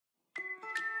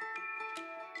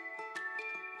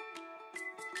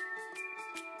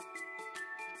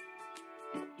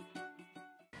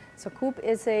So COUP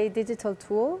is a digital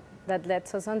tool that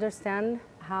lets us understand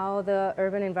how the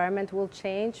urban environment will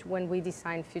change when we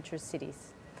design future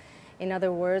cities. In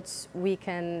other words, we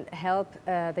can help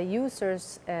the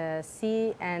users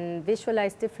see and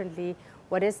visualize differently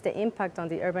what is the impact on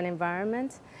the urban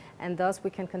environment, and thus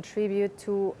we can contribute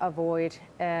to avoid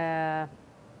the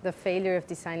failure of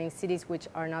designing cities which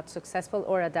are not successful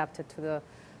or adapted to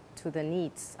the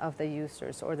needs of the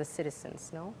users or the citizens.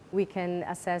 No? We can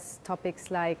assess topics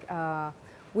like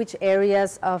which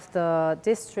areas of the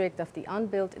district, of the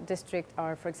unbuilt district,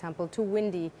 are, for example, too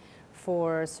windy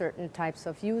for certain types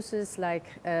of uses, like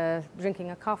drinking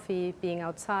a coffee, being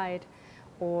outside,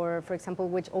 or, for example,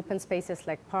 which open spaces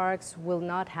like parks will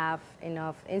not have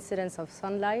enough incidence of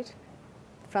sunlight.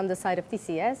 From the side of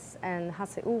DCS and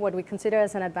HCU, what we consider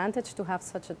as an advantage to have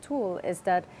such a tool is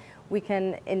that we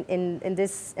can, in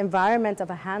this environment of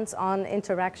a hands-on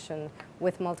interaction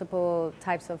with multiple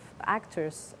types of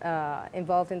actors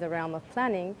involved in the realm of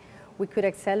planning, we could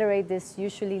accelerate this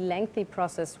usually lengthy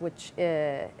process which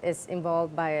is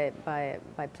involved by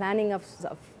planning of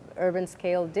urban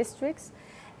scale districts,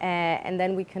 and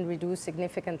then we can reduce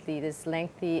significantly this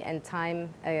lengthy and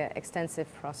time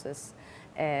extensive process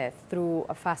through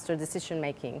a faster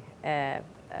decision-making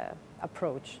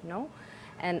approach. No?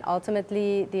 And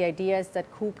ultimately, the idea is that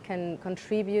COUP can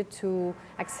contribute to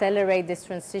accelerate this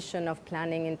transition of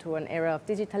planning into an era of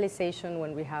digitalization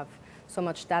when we have so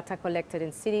much data collected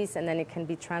in cities, and then it can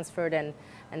be transferred and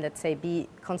let's say, be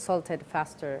consulted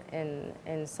faster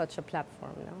in such a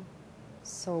platform. No?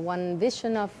 So one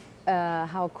vision of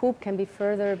how COUP can be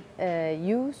further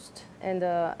used in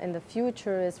the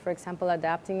future is, for example,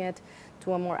 adapting it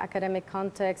to a more academic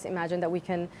context. Imagine that we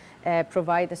can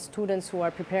provide the students who are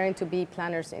preparing to be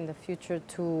planners in the future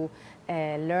to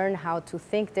learn how to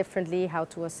think differently, how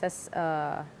to assess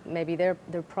maybe their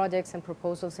projects and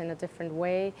proposals in a different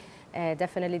way.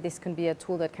 Definitely this can be a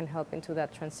tool that can help into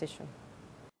that transition.